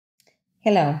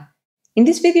Hello. In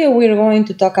this video, we're going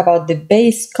to talk about the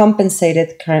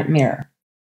base-compensated current mirror.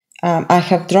 I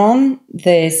have drawn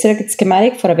the circuit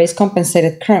schematic for a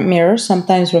base-compensated current mirror,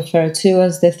 sometimes referred to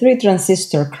as the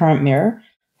 3-transistor current mirror,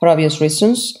 for obvious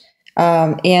reasons.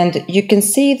 And you can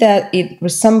see that it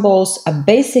resembles a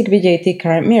basic BJT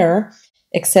current mirror,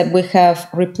 except we have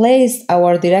replaced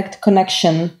our direct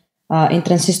connection in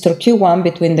transistor Q1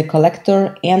 between the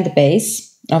collector and the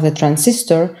base of the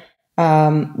transistor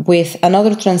with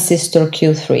another transistor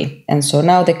Q3. And so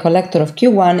now the collector of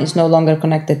Q1 is no longer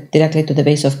connected directly to the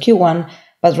base of Q1,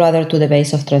 but rather to the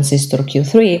base of transistor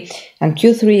Q3. And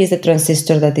Q3 is the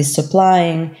transistor that is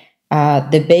supplying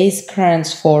the base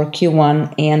currents for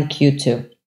Q1 and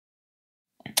Q2.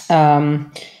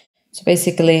 So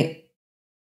basically,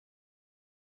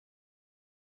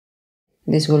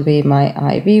 this will be my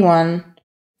IB1,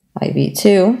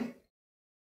 IB2.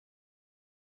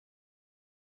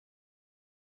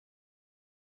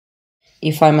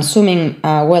 If I'm assuming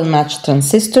well-matched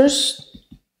transistors,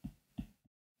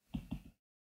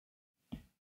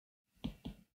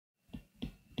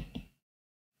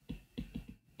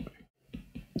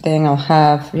 then I'll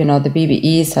have, the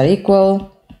BBEs are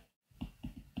equal.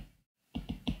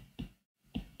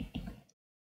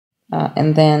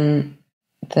 And then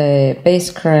the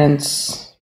base currents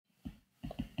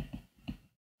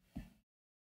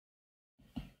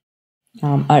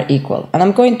are equal. And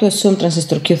I'm going to assume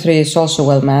transistor Q3 is also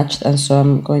well matched, and so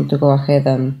I'm going to go ahead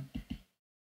and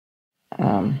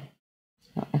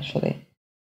actually,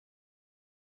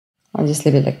 I'll just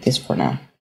leave it like this for now.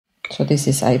 So this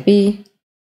is IB.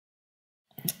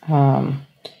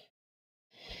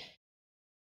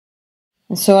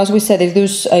 So as we said,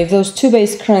 if those two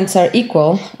base currents are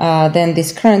equal, then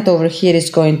this current over here is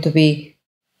going to be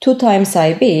 2 times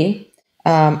IB.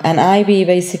 And IB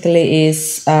basically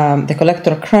is the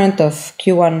collector current of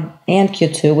Q1 and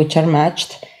Q2, which are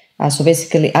matched. So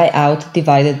basically I out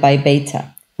divided by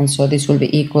beta. And so this will be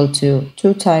equal to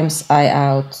 2 times I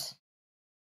out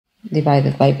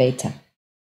divided by beta.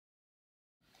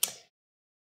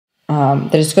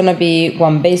 There's going to be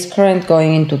one base current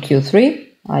going into Q3,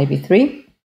 IB3.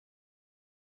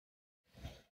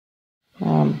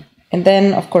 And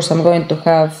then, of course, I'm going to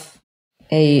have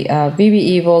a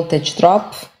VBE voltage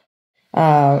drop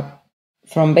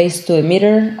from base to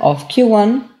emitter of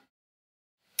Q1.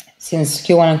 Since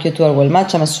Q1 and Q2 are well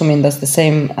matched, I'm assuming that's the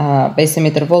same base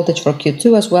emitter voltage for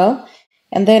Q2 as well.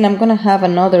 And then I'm going to have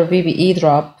another VBE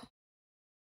drop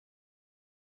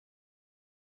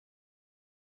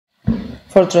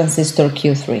for transistor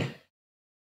Q3.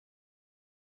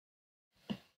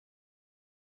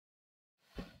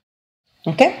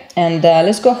 Okay, and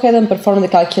let's go ahead and perform the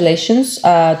calculations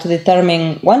to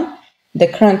determine, one, the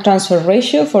current transfer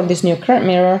ratio for this new current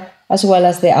mirror, as well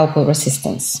as the output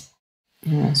resistance.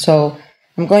 So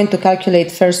I'm going to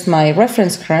calculate first my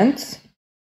reference current,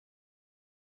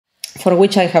 for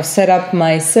which I have set up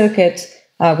my circuit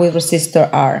with resistor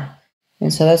R.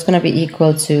 And so that's going to be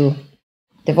equal to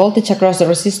the voltage across the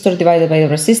resistor divided by the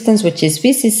resistance, which is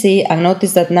VCC. And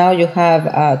notice that now you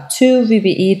have 2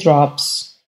 VBE drops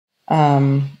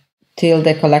till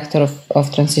the collector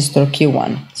of transistor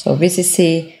Q1. So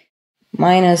VCC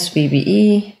minus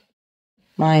VBE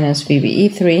minus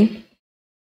VBE3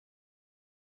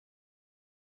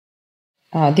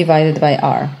 divided by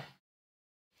R.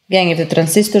 Again, if the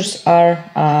transistors are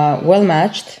well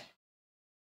matched,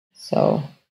 so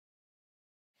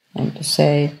I'm going to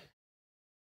say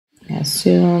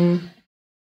assume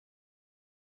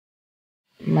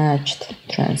matched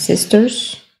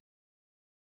transistors.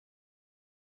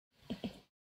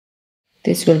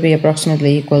 This will be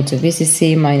approximately equal to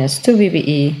VCC minus 2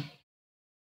 VBE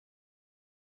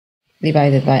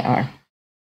divided by R.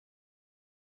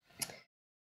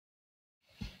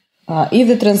 If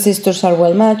the transistors are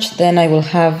well matched, then I will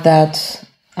have that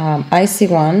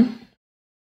IC1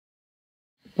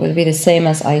 will be the same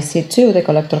as IC2. The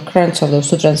collector currents of those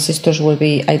two transistors will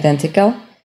be identical.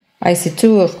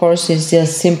 IC2, of course, is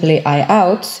just simply I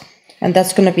out, and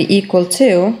that's going to be equal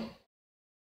to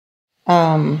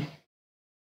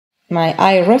my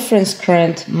I reference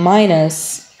current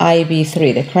minus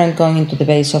IB3, the current going into the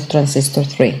base of transistor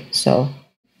 3. So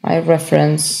I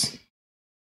reference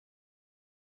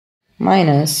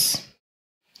minus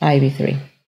IB3.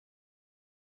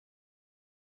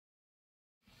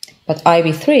 But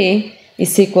IB3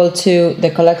 is equal to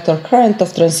the collector current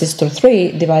of transistor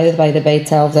 3 divided by the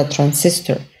beta of that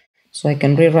transistor. So I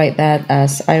can rewrite that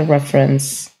as I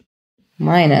reference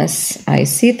minus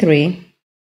IC3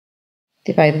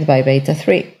 divided by beta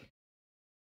 3.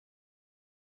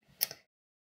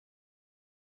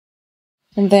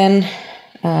 And then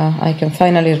I can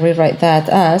finally rewrite that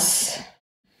as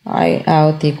I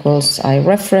out equals I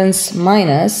reference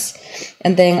minus,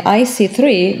 and then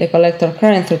IC3, the collector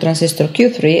current through transistor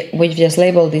Q3, we've just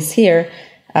labeled this here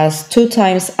as 2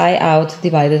 times I out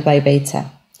divided by beta.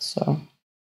 So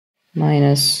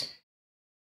minus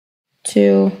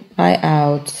 2 I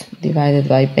out divided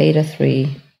by beta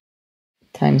 3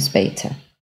 times beta.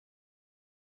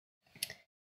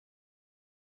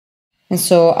 And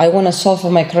so I want to solve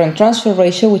for my current transfer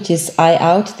ratio, which is I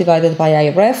out divided by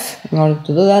I ref. In order to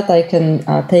do that, I can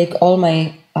take all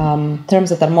my terms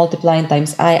that are multiplying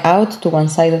times I out to one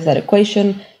side of that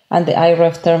equation and the I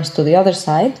ref terms to the other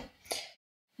side.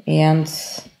 And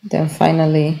then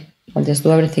finally, I'll just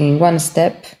do everything in one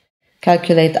step.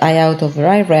 Calculate I out over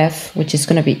I ref, which is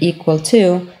going to be equal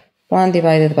to 1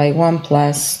 divided by 1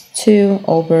 plus 2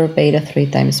 over beta 3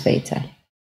 times beta.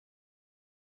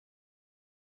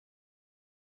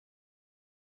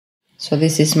 So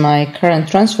this is my current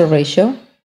transfer ratio.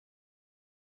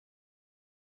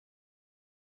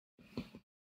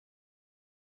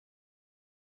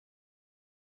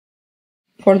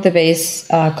 For the base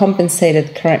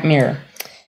compensated current mirror.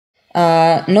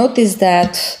 Notice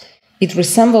that it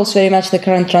resembles very much the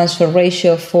current transfer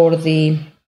ratio for the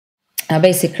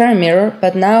basic current mirror,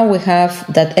 but now we have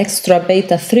that extra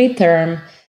beta 3 term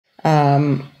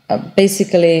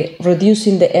basically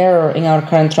reducing the error in our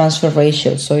current transfer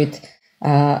ratio. So it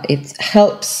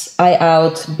helps I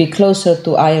out be closer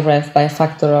to I ref by a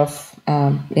factor of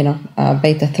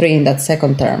beta 3 in that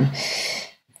second term.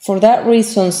 For that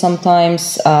reason,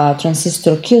 sometimes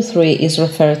transistor Q3 is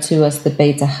referred to as the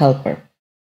beta helper.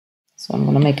 So I'm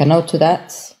going to make a note to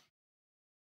that.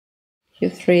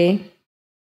 Q3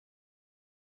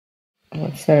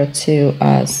 referred to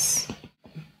as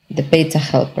the beta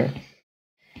helper.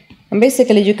 And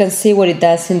basically you can see what it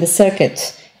does in the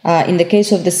circuit. In the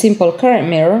case of the simple current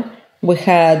mirror, we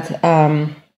had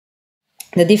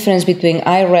the difference between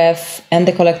I ref and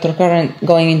the collector current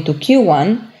going into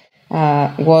Q1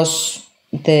 was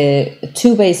the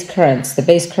 2 base currents, the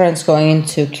base currents going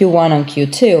into Q1 and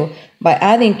Q2. By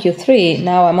adding Q3,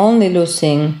 now I'm only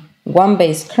losing 1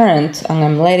 base current, and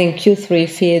I'm letting Q3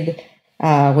 feed,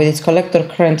 with its collector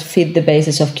current, feed the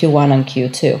bases of Q1 and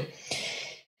Q2.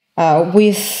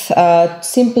 With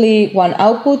simply one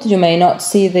output, you may not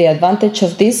see the advantage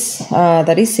of this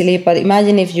that easily, but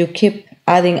imagine if you keep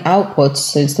adding outputs.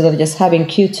 So instead of just having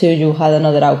Q2, you had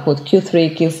another output,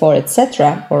 Q3, Q4,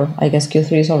 etc. Or I guess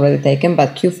Q3 is already taken,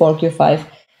 but Q4, Q5,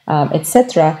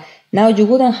 etc. Now you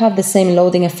wouldn't have the same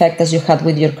loading effect as you had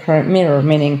with your current mirror,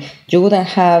 meaning you wouldn't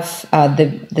have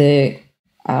the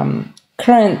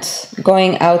current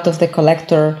going out of the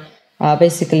collector,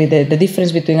 basically the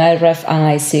difference between I ref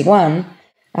and IC1,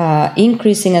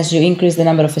 increasing as you increase the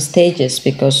number of stages,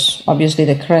 because obviously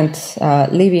the current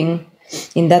leaving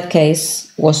in that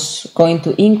case was going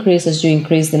to increase as you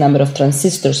increase the number of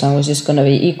transistors, and was just going to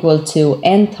be equal to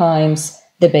n times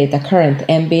the beta current,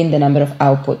 n being the number of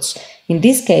outputs. In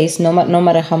this case, no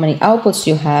matter how many outputs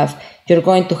you have, you're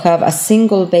going to have a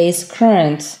single base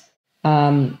current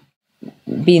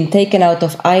being taken out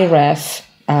of I ref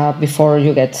before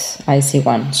you get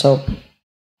IC1. So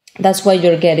that's why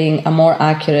you're getting a more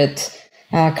accurate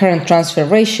current transfer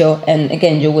ratio. And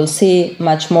again, you will see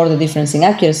much more the difference in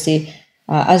accuracy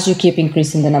as you keep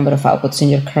increasing the number of outputs in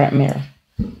your current mirror.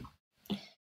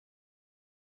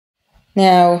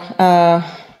 Now,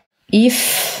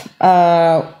 if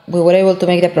we were able to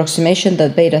make the approximation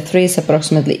that beta 3 is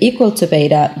approximately equal to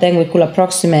beta, then we could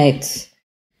approximate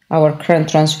our current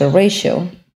transfer ratio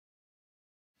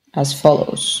as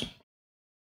follows.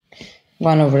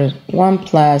 1 over 1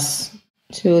 plus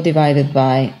 2 divided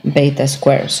by beta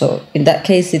squared. So in that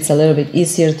case, it's a little bit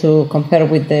easier to compare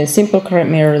with the simple current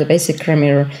mirror, the basic current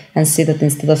mirror, and see that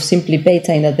instead of simply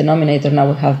beta in the denominator, now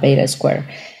we have beta squared.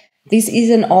 This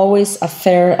isn't always a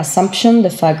fair assumption, the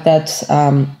fact that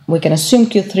we can assume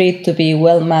Q3 to be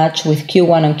well matched with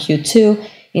Q1 and Q2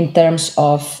 in terms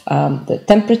of the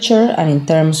temperature and in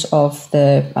terms of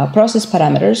the process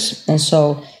parameters. And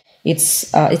so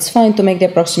it's fine to make the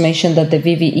approximation that the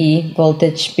VVE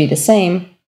voltage be the same.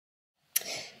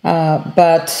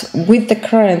 But with the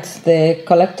current, the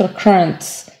collector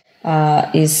current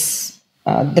is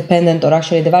dependent, or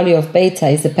actually the value of beta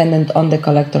is dependent on the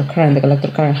collector current. The collector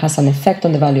current has an effect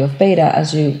on the value of beta,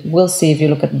 as you will see if you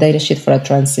look at the datasheet for a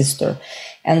transistor.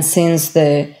 And since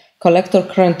the collector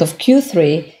current of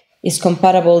Q3 is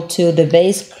comparable to the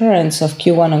base currents of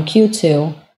Q1 and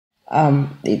Q2,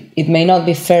 it may not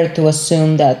be fair to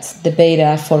assume that the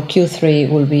beta for Q3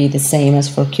 will be the same as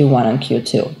for Q1 and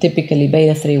Q2. Typically,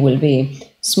 beta 3 will be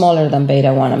smaller than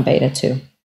beta 1 and beta 2.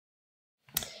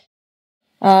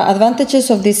 Advantages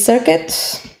of this circuit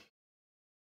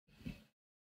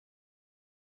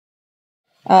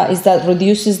is that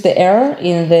reduces the error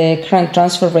in the current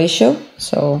transfer ratio.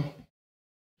 So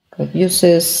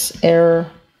reduces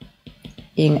error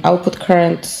in output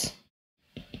current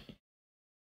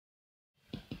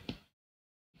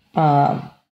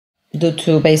due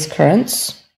to base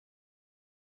currents.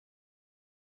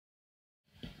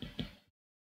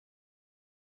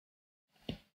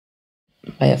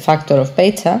 By a factor of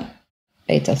beta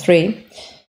 3.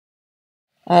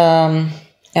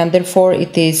 And therefore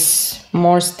it is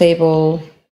more stable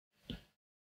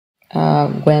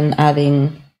when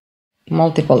adding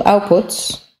multiple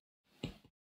outputs.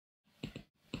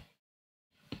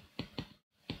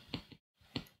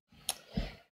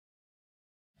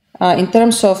 In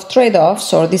terms of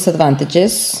trade-offs or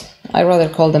disadvantages, I rather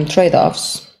call them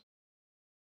trade-offs.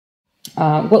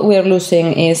 What we are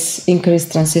losing is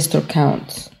increased transistor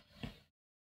count.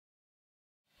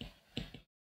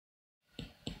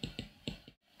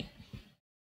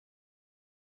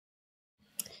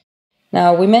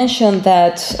 Now, we mentioned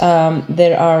that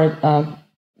there are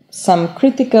some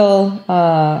critical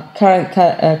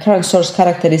current source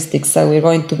characteristics that we're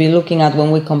going to be looking at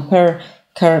when we compare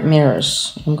current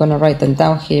mirrors. I'm going to write them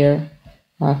down here.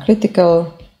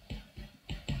 Critical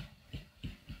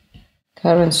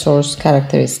current source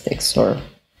characteristics, or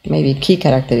maybe key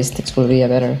characteristics will be a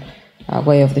better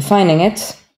way of defining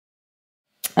it.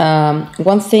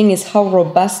 One thing is how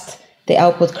robust the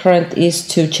output current is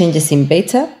to changes in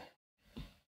beta.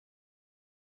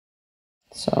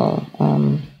 So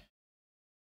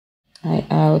I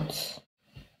out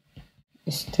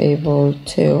is stable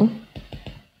to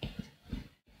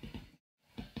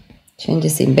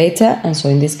changes in beta, and so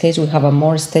in this case we have a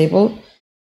more stable.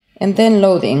 And then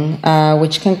loading,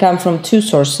 which can come from two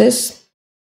sources: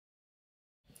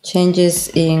 changes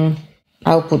in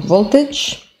output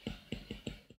voltage,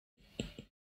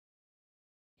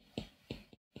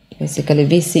 basically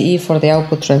VCE for the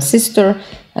output transistor,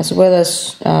 as well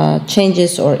as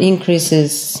changes or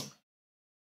increases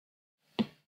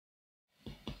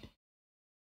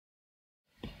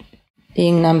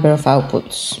in number of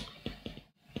outputs.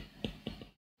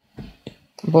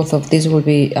 Both of these will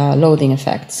be loading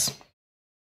effects.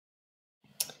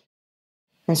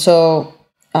 And so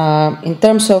in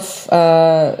terms of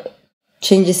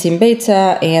changes in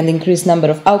beta and increased number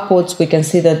of outputs, we can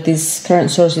see that this current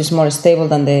source is more stable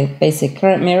than the basic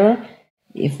current mirror.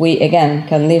 If we, again,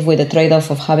 can live with the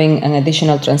trade-off of having an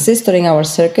additional transistor in our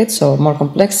circuit, so more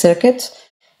complex circuit.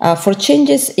 For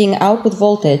changes in output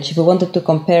voltage, if we wanted to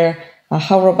compare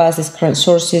how robust this current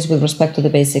source is with respect to the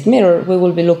basic mirror, we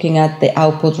will be looking at the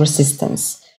output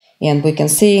resistance. And we can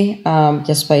see,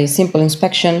 just by simple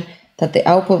inspection, that the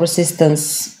output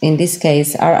resistance in this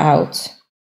case, R out,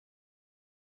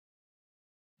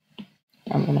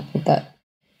 I'm going to put that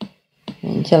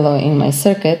in yellow in my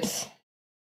circuit,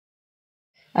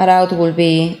 R out will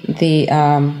be the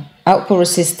output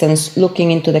resistance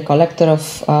looking into the collector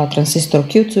of transistor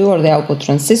Q2, or the output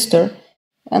transistor,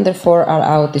 and therefore R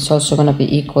out is also going to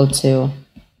be equal to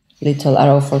little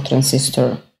r for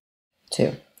transistor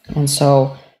 2. And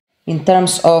so in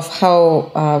terms of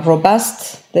how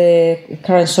robust the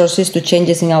current source is to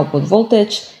changes in output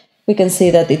voltage, we can see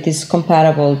that it is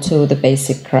comparable to the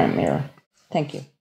basic current mirror. Thank you.